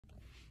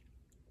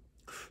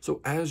So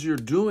as you're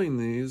doing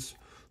these,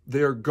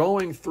 they're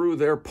going through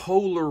their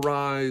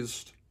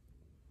polarized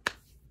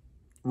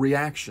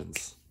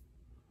reactions.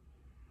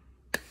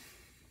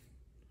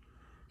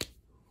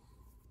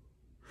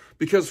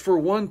 Because for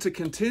one to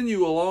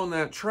continue along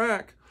that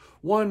track,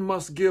 one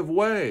must give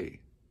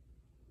way.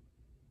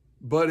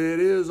 But it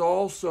is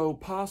also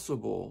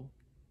possible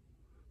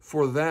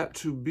for that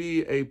to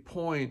be a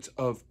point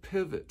of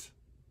pivot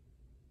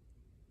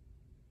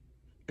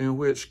in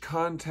which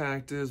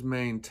contact is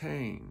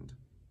maintained.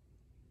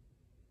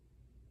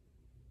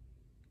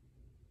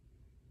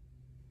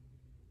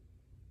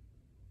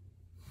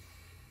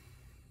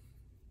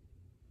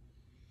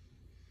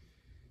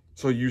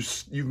 So you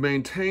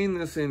maintain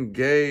this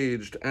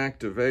engaged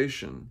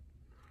activation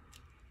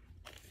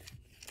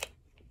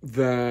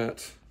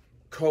that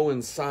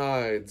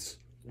coincides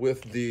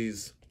with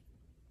these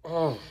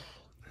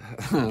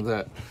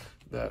that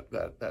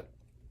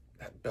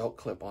belt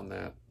clip on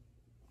that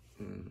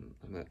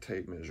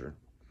tape measure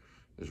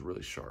is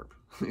really sharp.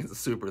 It's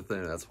super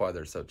thin. That's why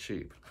they're so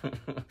cheap.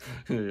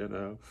 You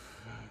know,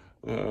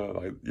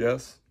 like,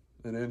 yes,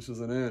 an inch is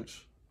an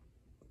inch,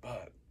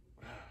 but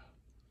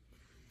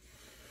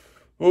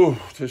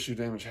tissue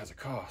damage has a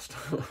cost.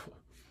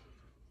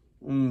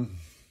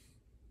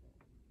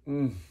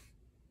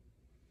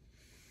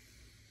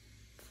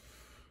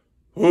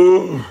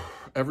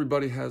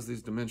 Everybody has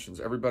these dimensions.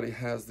 Everybody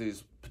has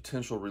these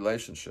potential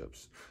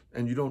relationships.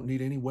 And you don't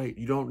need any weight.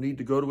 You don't need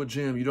to go to a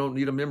gym. You don't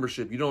need a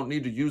membership. You don't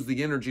need to use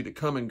the energy to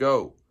come and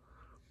go.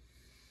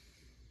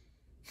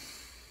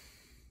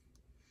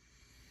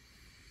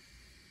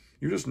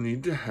 You just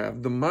need to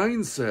have the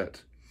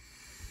mindset.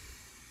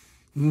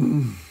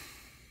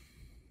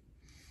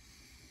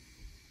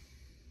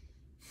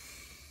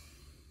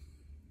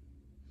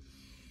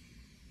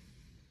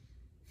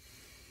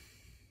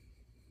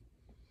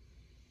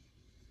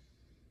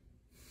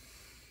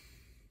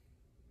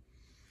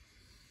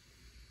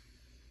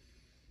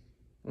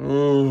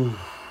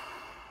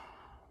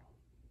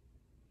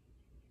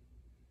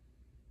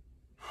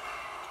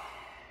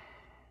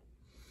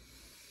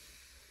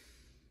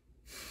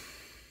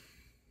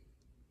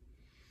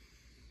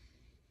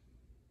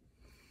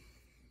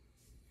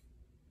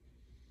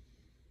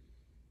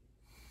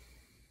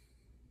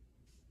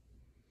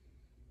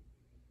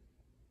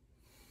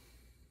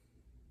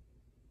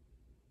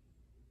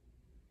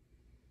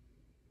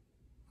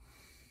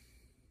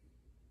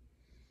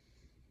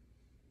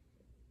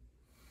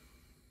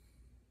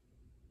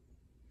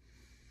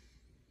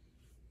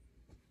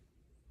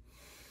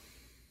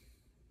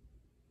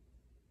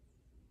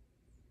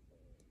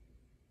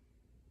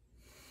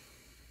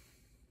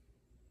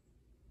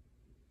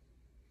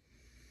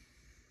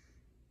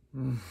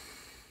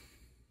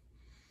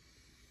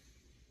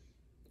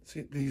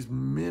 See, these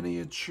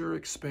miniature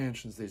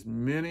expansions, these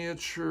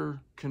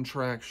miniature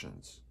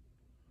contractions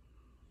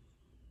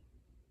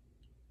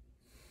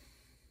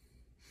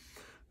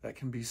that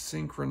can be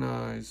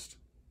synchronized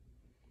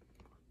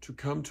to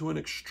come to an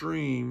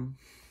extreme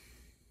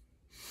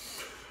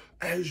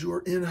as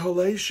your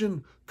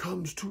inhalation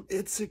comes to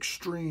its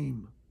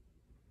extreme.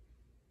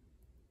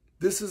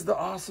 This is the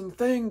awesome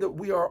thing that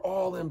we are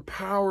all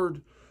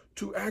empowered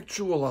to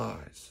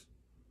actualize.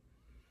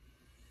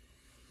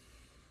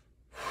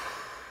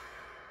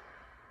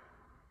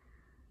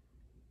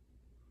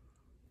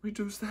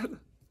 Reduce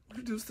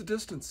the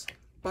distance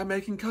by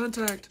making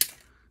contact.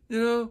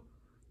 You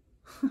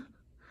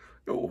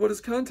know, what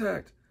is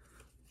contact?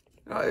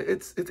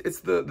 It's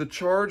the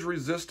charge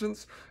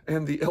resistance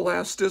and the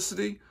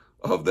elasticity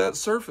of that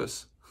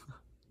surface,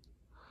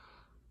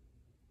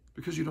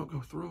 because you don't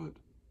go through it.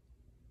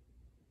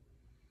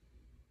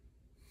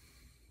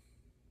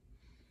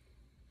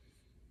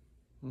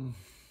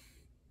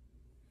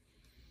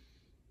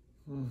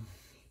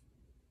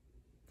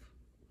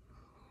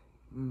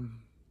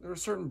 There are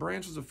certain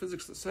branches of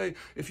physics that say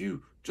if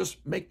you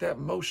just make that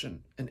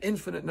motion an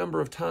infinite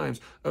number of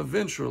times,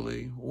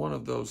 eventually, one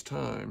of those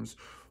times,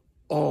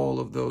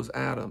 all of those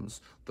atoms,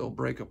 they'll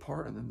break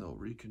apart and then they'll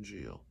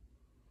recongeal.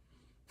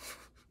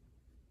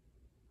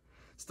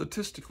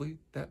 Statistically,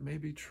 that may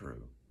be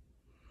true.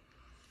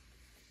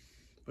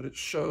 But it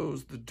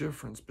shows the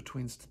difference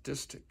between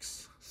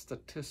statistics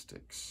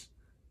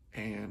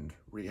and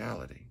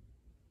reality.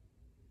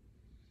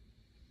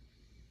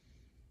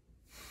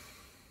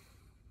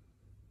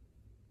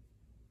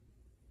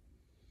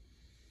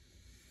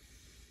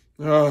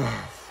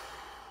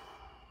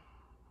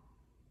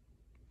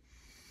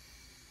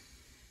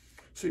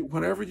 See,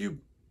 whenever you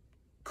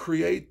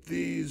create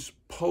these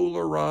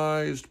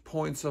polarized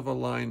points of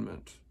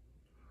alignment,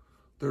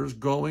 there's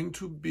going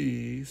to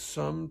be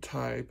some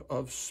type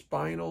of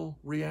spinal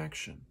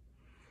reaction.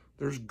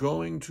 There's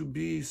going to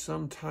be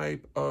some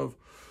type of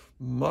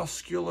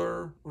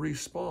muscular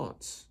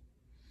response.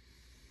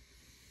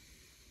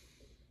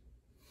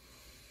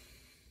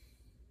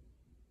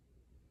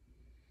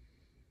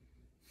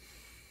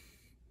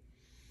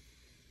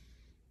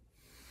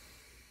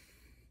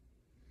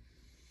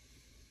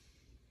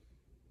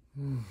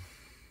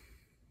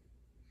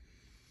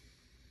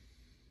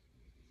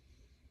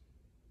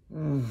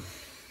 Mm.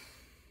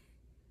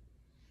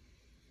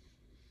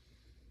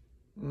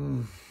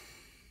 Mm.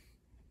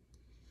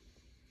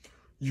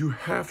 You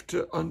have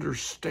to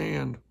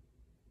understand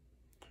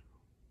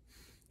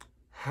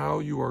how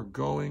you are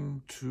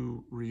going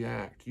to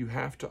react. You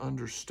have to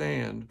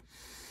understand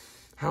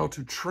how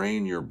to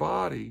train your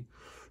body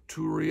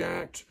to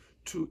react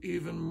to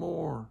even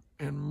more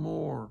and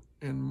more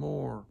and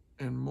more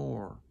and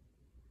more.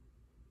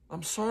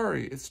 I'm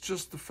sorry, it's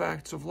just the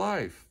facts of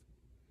life.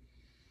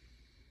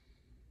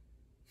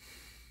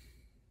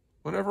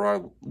 Whenever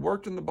I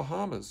worked in the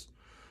Bahamas,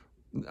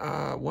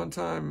 one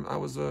time I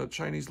was a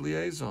Chinese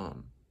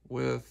liaison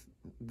with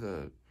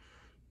the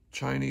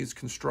Chinese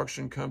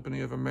Construction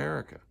Company of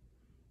America,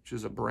 which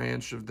is a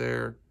branch of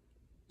their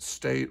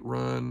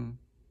state-run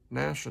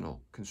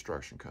national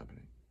construction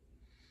company.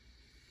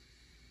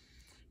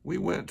 We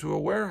went to a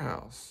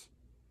warehouse.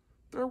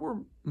 There were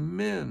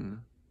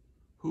men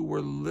who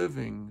were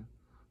living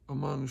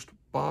amongst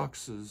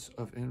boxes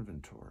of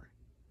inventory.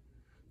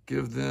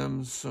 Give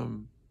them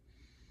some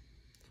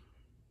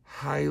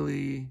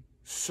highly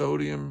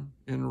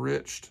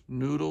sodium-enriched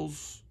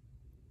noodles.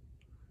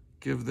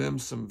 Give them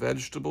some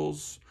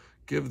vegetables.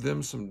 Give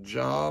them some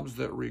jobs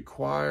that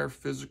require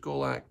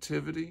physical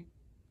activity.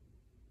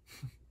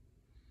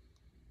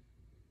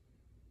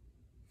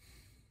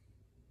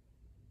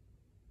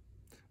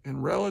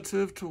 And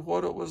relative to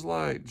what it was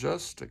like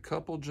just a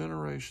couple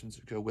generations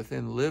ago,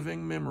 within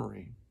living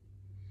memory,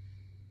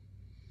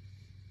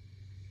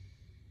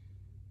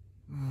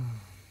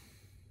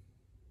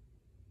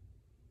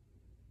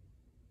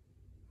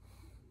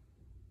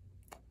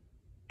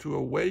 to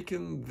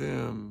awaken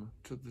them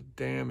to the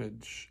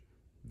damage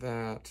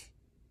that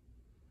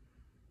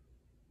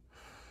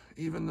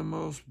even the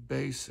most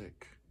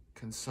basic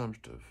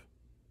consumptive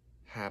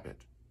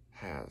habit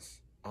has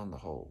on the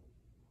whole.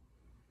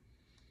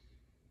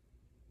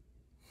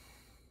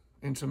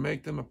 And to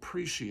make them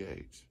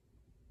appreciate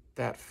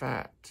that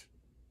fact,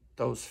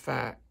 those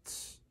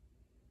facts,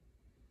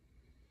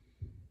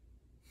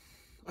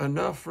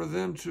 enough for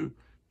them to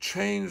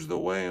change the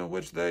way in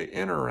which they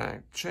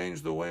interact,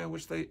 change the way in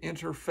which they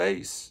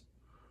interface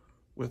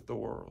with the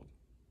world.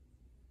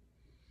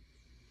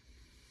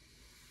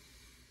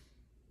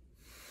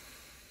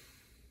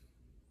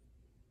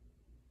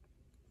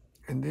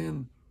 And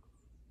then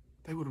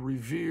they would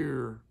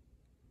revere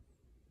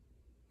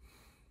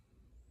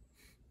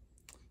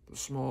the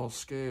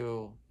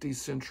small-scale,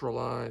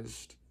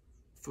 decentralized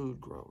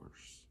food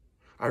growers.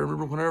 I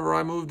remember whenever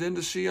I moved into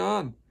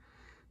Xi'an,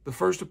 the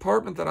first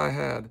apartment that I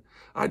had,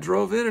 I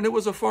drove in and it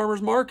was a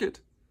farmer's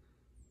market.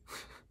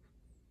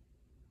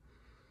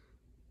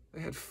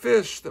 They had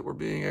fish that were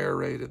being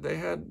aerated. They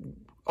had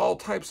all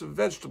types of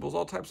vegetables,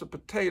 all types of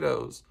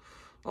potatoes,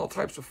 all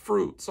types of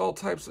fruits, all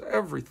types of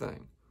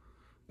everything.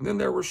 And then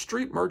there were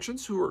street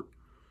merchants who were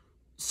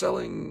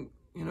selling,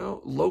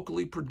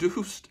 locally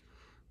produced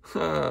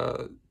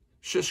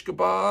shish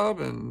kebab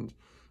and,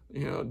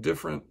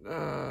 different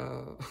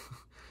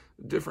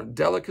different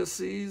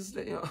delicacies,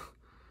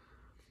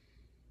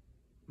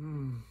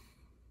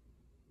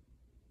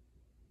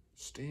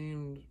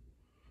 steamed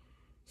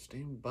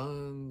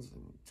buns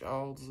and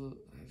jiaozi,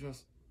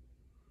 just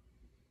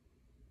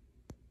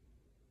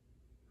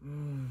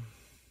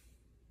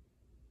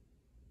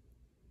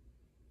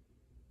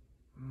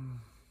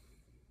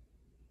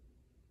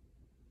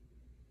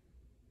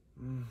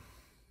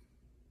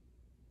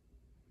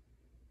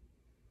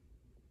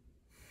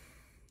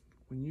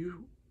When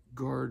you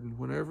garden,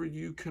 whenever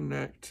you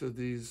connect to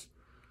these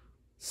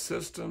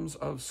systems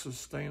of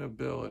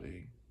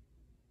sustainability,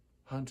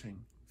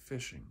 hunting,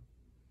 fishing,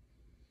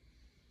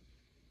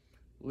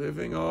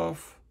 living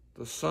off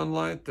the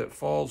sunlight that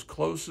falls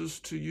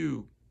closest to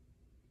you,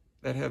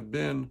 that have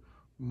been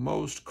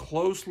most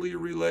closely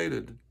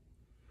related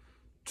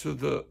to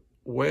the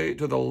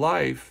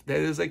life that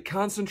is a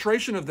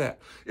concentration of that.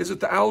 Is it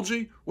the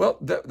algae? Well,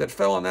 that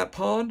fell in that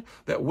pond,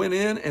 that went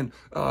in and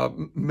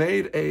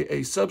made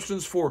a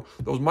substance for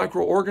those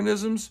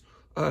microorganisms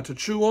to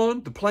chew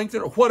on, the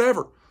plankton or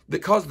whatever, that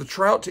caused the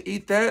trout to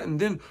eat that and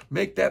then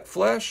make that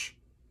flesh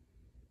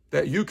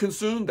that you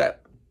consumed,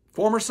 that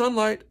former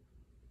sunlight,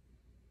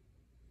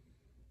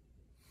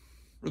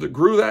 or that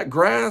grew that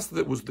grass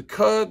that was the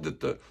cud,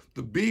 that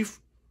the beef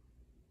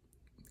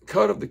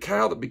cud of the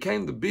cow that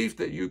became the beef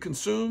that you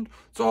consumed.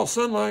 It's all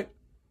sunlight.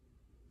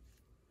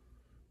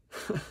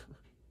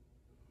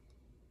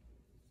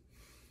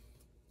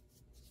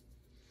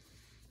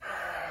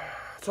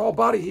 It's all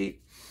body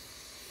heat.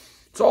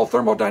 It's all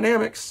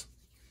thermodynamics.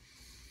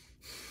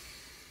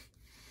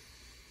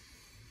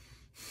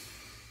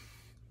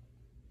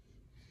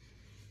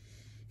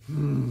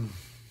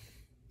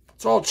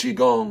 It's all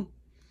qigong.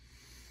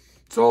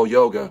 It's all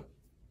yoga.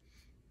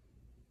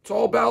 It's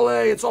all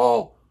ballet. It's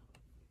all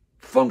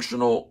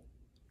functional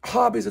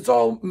hobbies. It's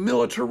all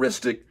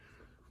militaristic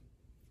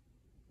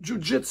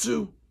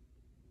jiu-jitsu,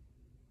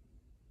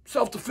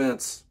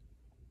 self-defense,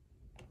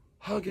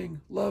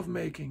 hugging,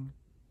 love-making.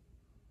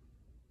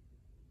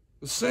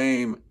 The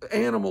same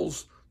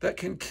animals that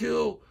can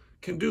kill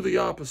can do the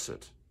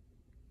opposite.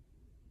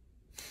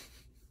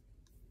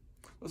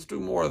 Let's do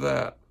more of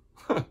that.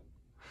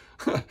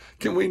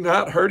 Can we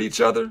not hurt each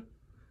other?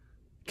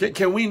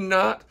 Can we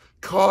not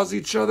cause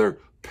each other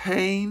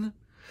pain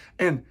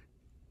and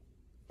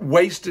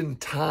wasting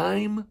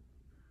time?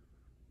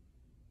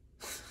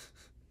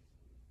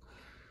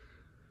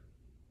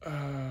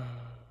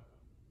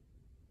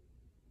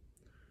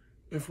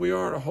 If we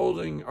aren't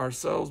holding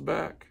ourselves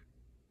back,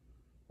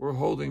 we're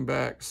holding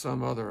back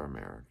some other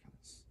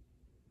Americans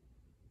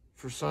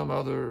for some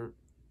other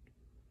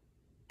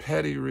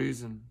petty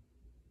reason.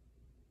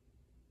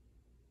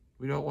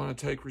 We don't want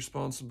to take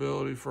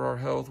responsibility for our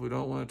health. We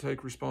don't want to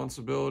take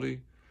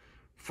responsibility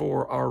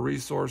for our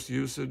resource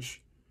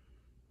usage.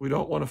 We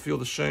don't want to feel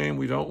the shame.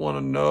 We don't want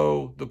to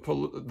know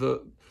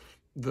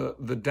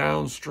the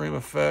downstream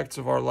effects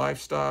of our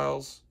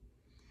lifestyles.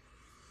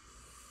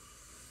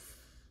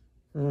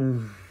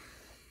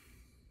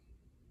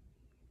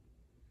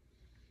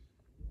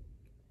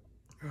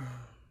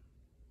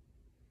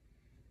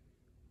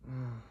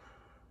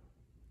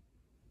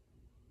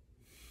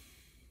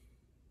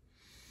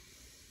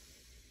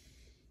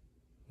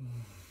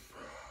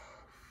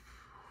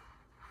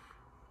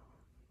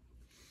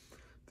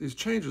 These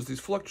changes,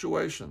 these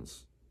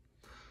fluctuations,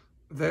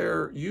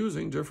 they're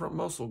using different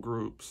muscle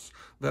groups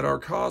that are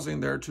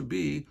causing there to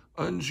be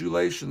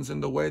undulations in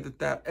the way that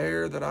that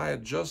air that I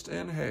had just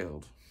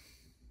inhaled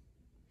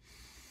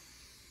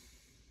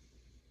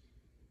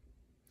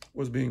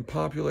was being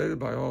populated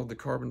by all the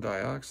carbon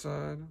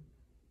dioxide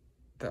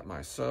that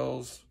my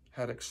cells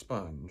had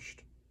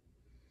expunged.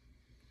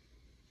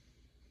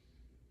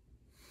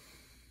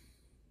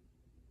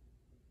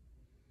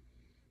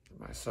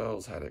 My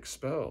cells had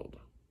expelled.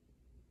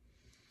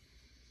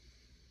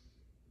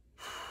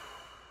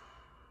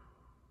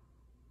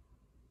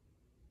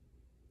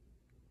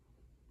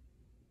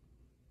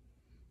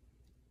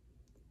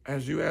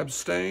 As you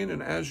abstain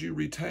and as you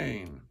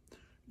retain,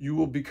 you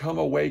will become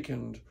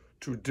awakened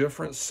to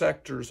different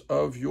sectors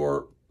of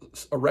your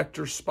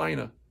erector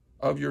spina,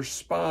 of your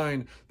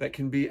spine, that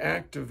can be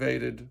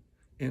activated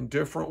in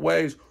different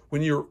ways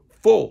when you're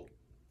full,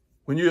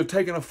 when you have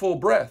taken a full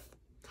breath,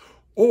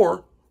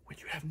 or when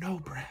you have no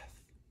breath.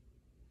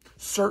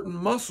 Certain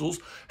muscles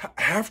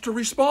have to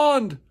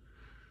respond.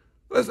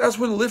 That's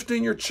when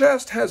lifting your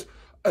chest has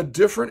a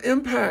different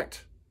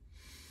impact.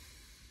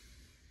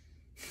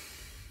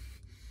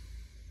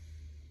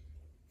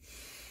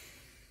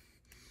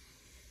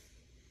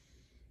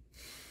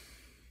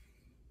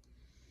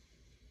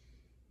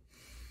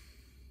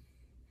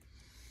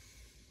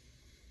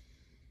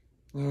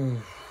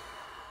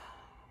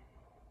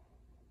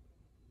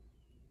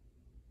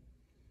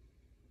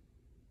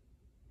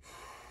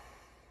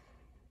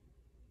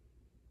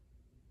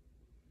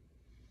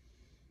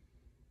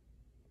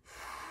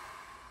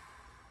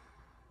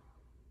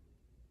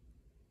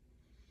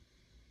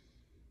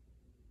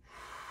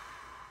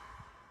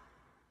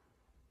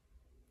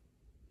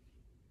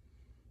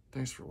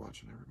 Thanks for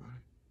watching, everybody.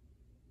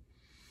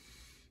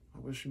 I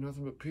wish you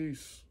nothing but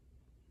peace.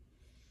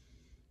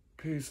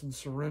 Peace and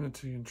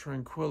serenity and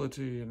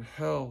tranquility and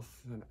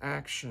health and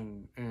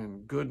action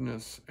and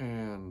goodness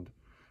and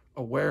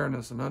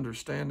awareness and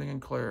understanding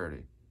and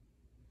clarity.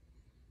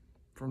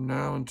 From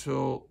now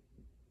until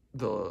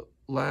the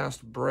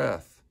last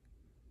breath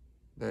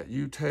that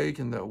you take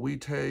and that we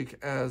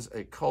take as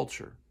a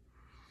culture.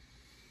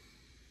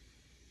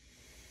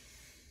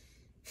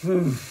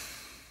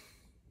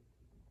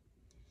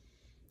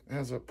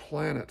 As a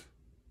planet,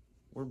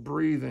 we're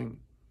breathing.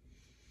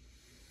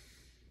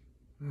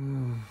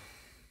 One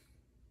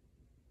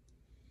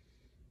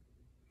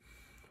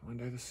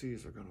day the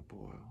seas are going to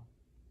boil.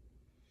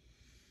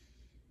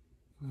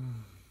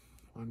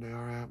 One day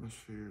our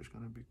atmosphere is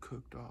going to be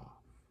cooked off.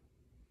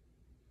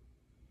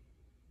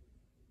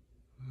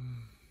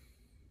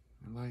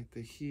 And like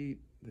the heat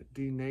that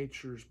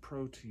denatures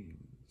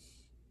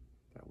proteins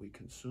that we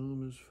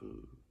consume as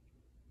food,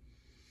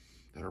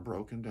 that are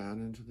broken down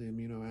into the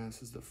amino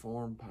acids that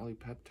form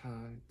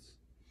polypeptides,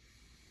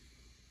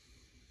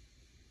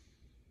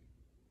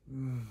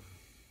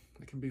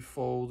 that can be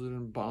folded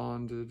and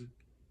bonded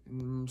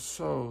in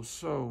so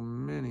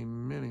many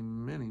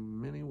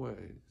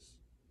ways.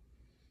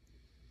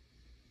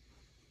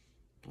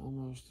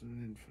 Almost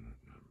an infinite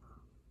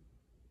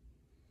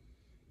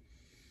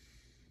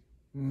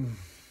number.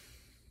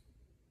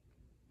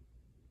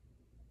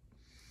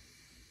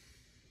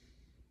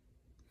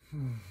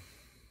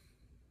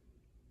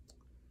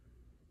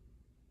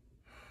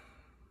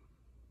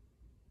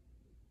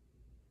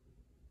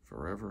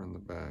 Forever in the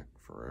back,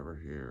 forever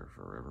here,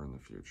 forever in the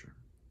future.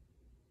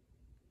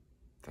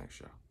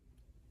 Thanks, y'all.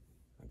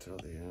 Until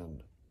the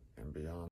end and beyond.